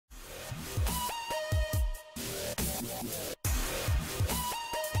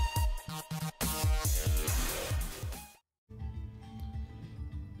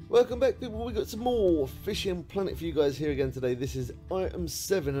Welcome back, people. We got some more Fishing Planet for you guys here again today. This is item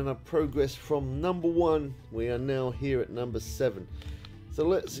 7 and I've progressed from number 1. We are now here at number 7. So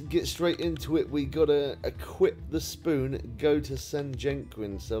let's get straight into it. We gotta equip the spoon, go to San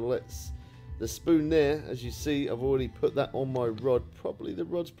Jenquin. So let's, the spoon there, as you see, I've already put that on my rod. Probably the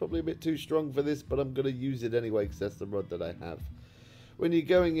rod's probably a bit too strong for this, but I'm gonna use it anyway because that's the rod that I have. When you're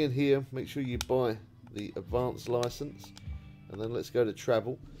going in here, make sure you buy the advanced license, and then let's go to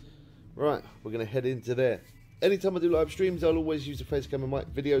travel. Right, we're going to head into there. Anytime I do live streams, I'll always use a face camera mic.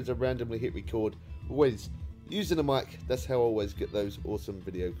 Videos I randomly hit record. Always using a mic. That's how I always get those awesome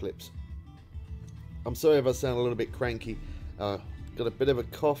video clips. I'm sorry if I sound a little bit cranky. Got a bit of a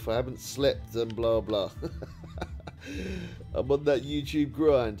cough. I haven't slept and blah blah. I'm on that YouTube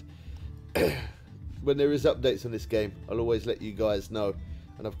grind. When there is updates on this game, I'll always let you guys know.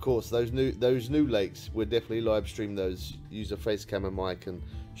 And of course, those new lakes, we'll definitely live stream those. Use a face camera mic and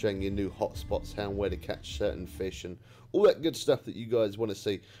showing you new hotspots, how and where to catch certain fish, and all that good stuff that you guys want to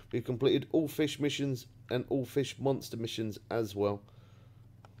see. We've completed all fish missions and all fish monster missions as well.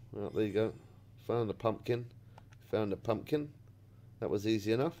 Well, there you go. Found a pumpkin. Found a pumpkin. That was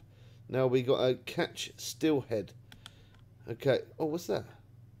easy enough. Now we got a catch steelhead. Okay. Oh, what's that?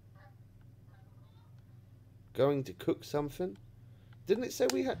 Going to cook something? Didn't it say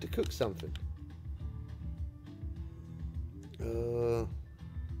we had to cook something?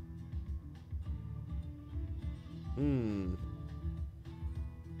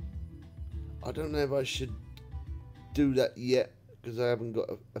 I don't know if I should do that yet because I haven't got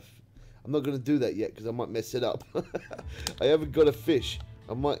I'm not going to do that yet because I might mess it up. I haven't got a fish.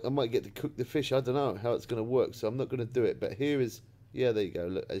 I might get to cook the fish. I don't know how it's going to work, so I'm not going to do it. But here is, yeah, there you go.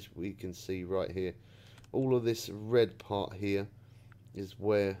 Look, as we can see right here, all of this red part here is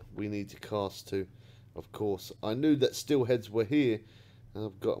where we need to cast to. Of course, I knew that steelheads were here, and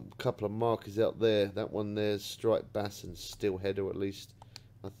I've got a couple of markers out there. That one there's striped bass and steelhead, or at least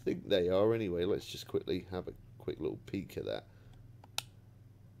I think they are anyway. Let's just quickly have a quick little peek at that.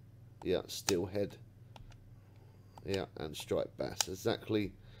 Yeah, steelhead. Yeah, and striped bass.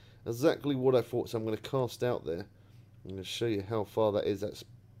 Exactly what I thought. So I'm going to cast out there. I'm going to show you how far that is. That's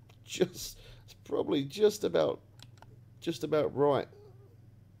just, it's probably just about right.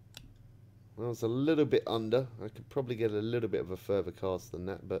 I was a little bit under. I could probably get a little bit of a further cast than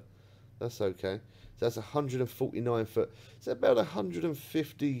that, but that's okay. So that's 149 foot. It's about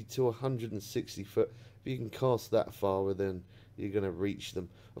 150 to 160 foot. If you can cast that far, then you're going to reach them.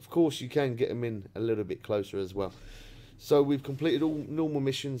 Of course, you can get them in a little bit closer as well. So we've completed all normal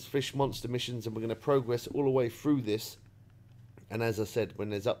missions, fish monster missions, and we're going to progress all the way through this. And as I said, when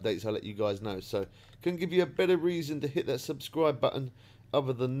there's updates, I'll let you guys know. So couldn't give you a better reason to hit that subscribe button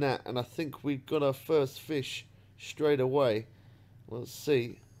other than that. And I think we've got our first fish straight away. Let's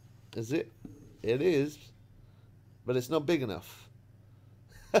see. Is it? It is. But it's not big enough.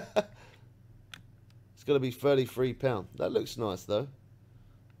 It's got to be 33 pounds. That looks nice though.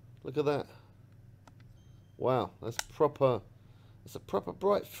 Look at that. Wow, that's proper. That's a proper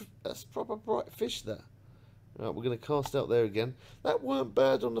bright. That's proper bright fish there. Right, we're going to cast out there again. That weren't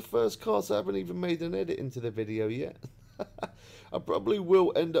bad on the first cast. I haven't even made an edit into the video yet. I probably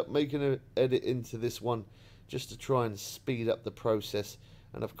will end up making an edit into this one just to try and speed up the process.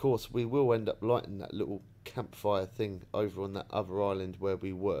 And of course, we will end up lighting that little campfire thing over on that other island where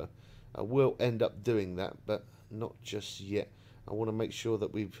we were. I will end up doing that, but not just yet. I want to make sure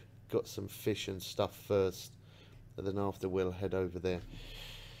that we've got some fish and stuff first, and then after we'll head over there.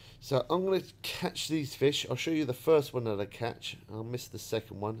 So I'm going to catch these fish. I'll show you the first one that I catch. I'll miss the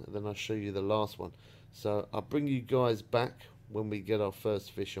second one, and then I'll show you the last one. So I'll bring you guys back when we get our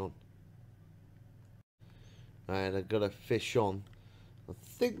first fish on. Alright, I've got a fish on. I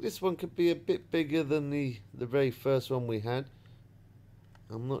think this one could be a bit bigger than the very first one we had.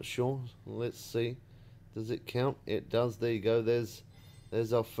 I'm not sure. Let's see. Does it count? It does. There you go. There's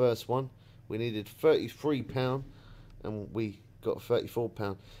our first one. We needed 33 pounds, and we got 34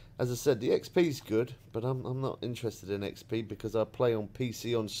 pounds. As I said, the XP is good, but I'm not interested in XP because I play on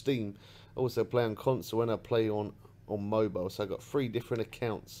PC on Steam. I also play on console and I play on mobile. So I got 3 different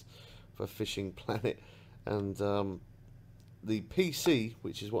accounts for Fishing Planet, and the PC,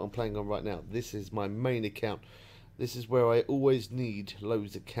 which is what I'm playing on right now, this is my main account. This is where I always need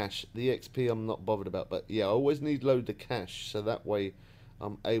loads of cash. The XP I'm not bothered about, but yeah, I always need loads of cash, so that way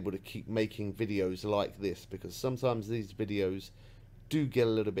I'm able to keep making videos like this, because sometimes these videos do get a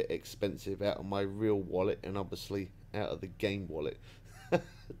little bit expensive out of my real wallet and obviously out of the game wallet.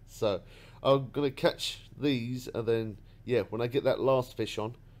 So I'm going to catch these, and then yeah, when I get that last fish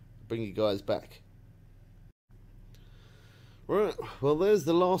on, bring you guys back. Right, well there's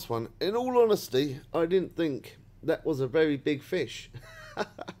the last one. In all honesty, I didn't think that was a very big fish.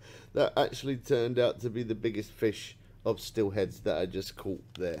 That actually turned out to be the biggest fish of stillheads that I just caught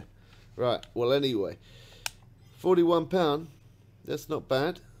there. Right, well anyway, £41, that's not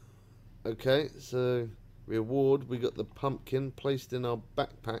bad. Okay, so reward, we got the pumpkin placed in our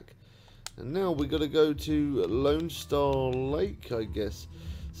backpack. And now we got to go to Lone Star Lake, I guess.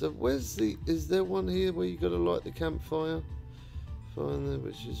 So where's the, is there one here where you got to light the campfire? Find there,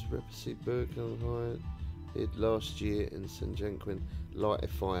 which is Repacy Burke on Hyatt. Hid last year in St. Janquin. Light a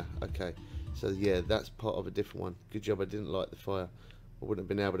fire. Okay, so yeah, that's part of a different one. Good job I didn't light the fire. I wouldn't have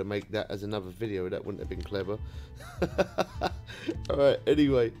been able to make that as another video. That wouldn't have been clever. Alright,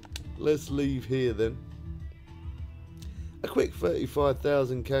 anyway, let's leave here then. A quick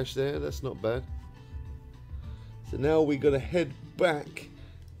 35,000 cash there. That's not bad. So now we got to head back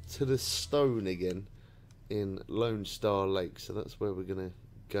to the stone again in Lone Star Lake. So that's where we're going to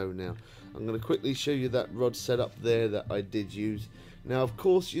go now. I'm going to quickly show you that rod setup there that I did use. Now of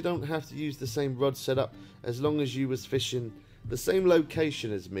course you don't have to use the same rod setup as long as you was fishing the same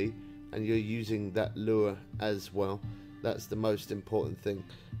location as me and you're using that lure as well. That's the most important thing.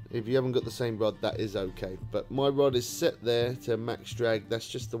 If you haven't got the same rod, that is okay, but my rod is set there to max drag. That's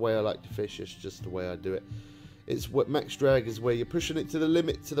just the way I like to fish. It's just the way I do it. It's what max drag is, where you're pushing it to the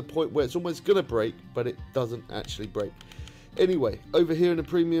limit, to the point where it's almost gonna break but it doesn't actually break. Anyway, over here in the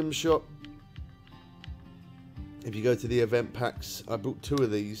premium shop, if you go to the event packs, I bought 2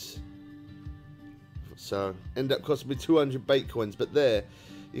 of these, so end up costing me 200 bait coins. But there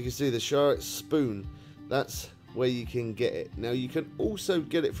you can see the shark spoon, that's where you can get it. Now you can also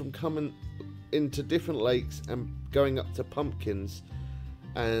get it from coming into different lakes and going up to pumpkins,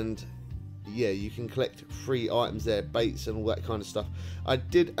 and yeah, you can collect free items there, baits and all that kind of stuff. I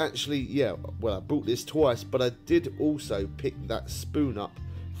did actually, yeah, well I bought this twice, but I did also pick that spoon up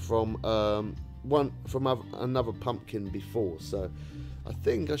from another pumpkin before, so I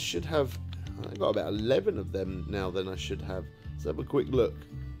think I should have, I got about 11 of them now. Then I should have. Let's have a quick look.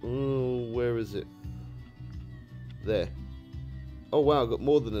 Oh, where is it? There. Oh wow, I got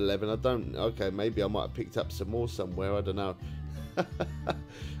more than 11. I don't, okay, maybe I might have picked up some more somewhere, I don't know.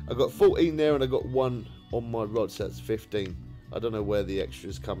 I got 14 there and I got 1 on my rod, so that's 15. I don't know where the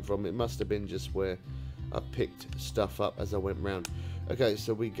extras come from. It must have been just where I picked stuff up as I went round. Okay,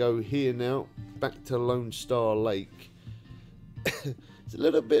 so we go here now, back to Lone Star Lake. It's a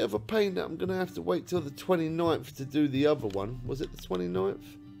little bit of a pain that I'm going to have to wait till the 29th to do the other one. Was it the 29th?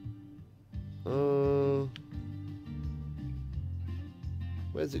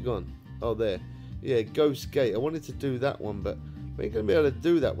 Where's it gone? Oh, there. Yeah, Ghost Gate. I wanted to do that one, but we ain't going to be able to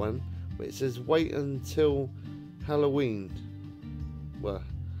do that one. But it says wait until Halloween. Well,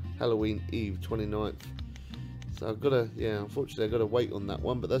 Halloween Eve, 29th. So I've got to, yeah, unfortunately I've got to wait on that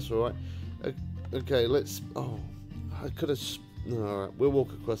one, but that's alright. Okay, let's, oh, I could have, alright, we'll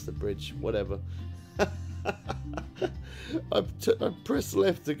walk across the bridge, whatever. I pressed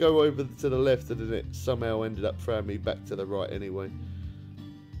left to go over to the left, and then it somehow ended up throwing me back to the right anyway.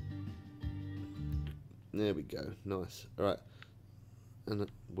 There we go, nice. Alright, and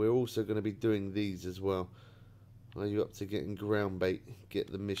we're also going to be doing these as well. Are you up to getting ground bait? Get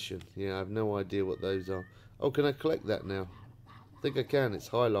the mission. Yeah, I have no idea what those are. Oh, can I collect that now? I think I can, it's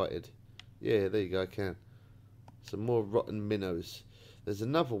highlighted. Yeah, there you go, I can. Some more rotten minnows. There's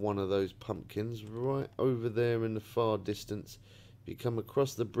another one of those pumpkins right over there in the far distance. If you come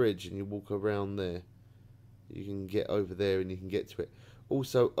across the bridge and you walk around there, you can get over there and you can get to it.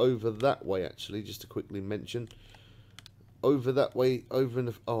 Also over that way, actually, just to quickly mention, over that way, over in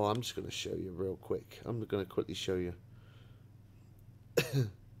the, oh, I'm just going to show you real quick. I'm going to quickly show you.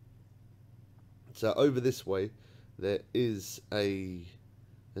 So over this way, there's a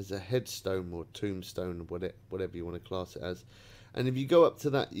headstone or tombstone, or whatever you want to class it as. And if you go up to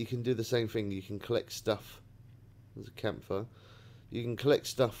that, you can do the same thing. You can collect stuff. There's a campfire. You can collect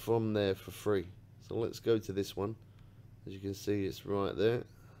stuff from there for free. So let's go to this one. As you can see, it's right there.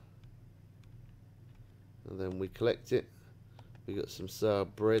 And then we collect it. We got some sour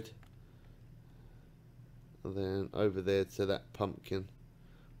bread. And then over there to that pumpkin,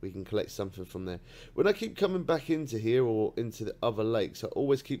 we can collect something from there. When I keep coming back into here or into the other lakes, I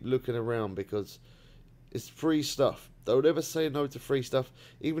always keep looking around because it's free stuff. Don't ever say no to free stuff.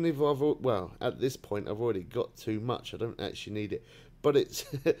 Even if I've, well, at this point I've already got too much. I don't actually need it. But it's,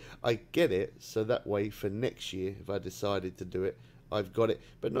 I get it, so that way for next year, if I decided to do it, I've got it.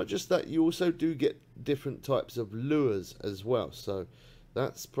 But not just that, you also do get different types of lures as well. So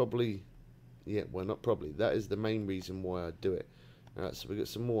that's probably, yeah, well, not probably, that is the main reason why I do it. Alright, so we got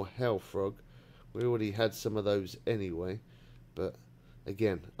some more hell frog. We already had some of those anyway. But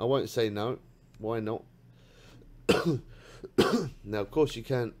again, I won't say no. Why not? Now, of course, you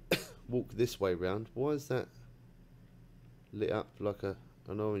can walk this way round. Why is that lit up like an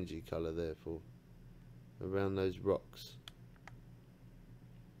orangey colour there for around those rocks?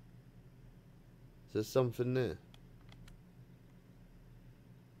 Is there something there?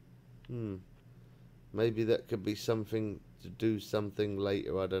 Maybe that could be something to do something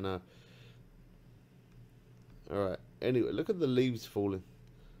later. I don't know. Alright. Anyway, look at the leaves falling.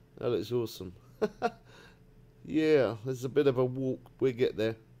 That looks awesome. Yeah, there's a bit of a walk. We'll get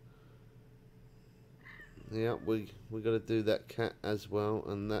there. Yeah, we got to do that cat as well,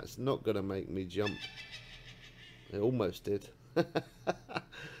 and that's not going to make me jump. It almost did.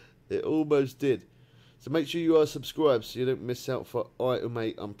 It almost did. So make sure you are subscribed so you don't miss out for item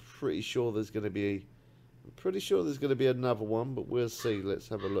 8. I'm pretty sure there's going to be another one, but we'll see. Let's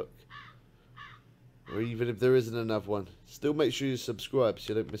have a look. Or even if there isn't another one, still make sure you subscribe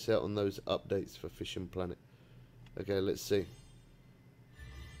so you don't miss out on those updates for Fishing Planet. Okay, let's see.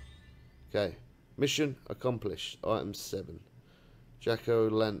 Okay, mission accomplished. Item 7.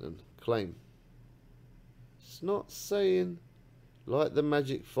 Jack-o'-lantern. Claim. It's not saying light the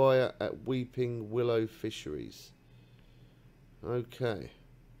magic fire at Weeping Willow Fisheries. Okay.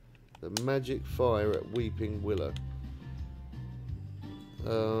 The magic fire at Weeping Willow.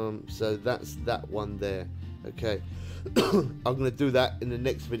 So that's that one there. Okay. I'm going to do that in the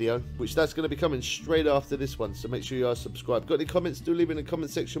next video, which that's going to be coming straight after this one, so make sure you are subscribed. Got any comments, do leave in the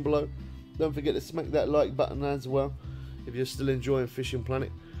comment section below. Don't forget to smack that like button as well if you're still enjoying Fishing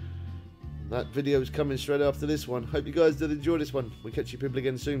Planet. That video is coming straight after this one. Hope you guys did enjoy this one. We'll catch you people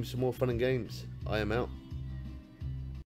again soon for some more fun and games. I am out.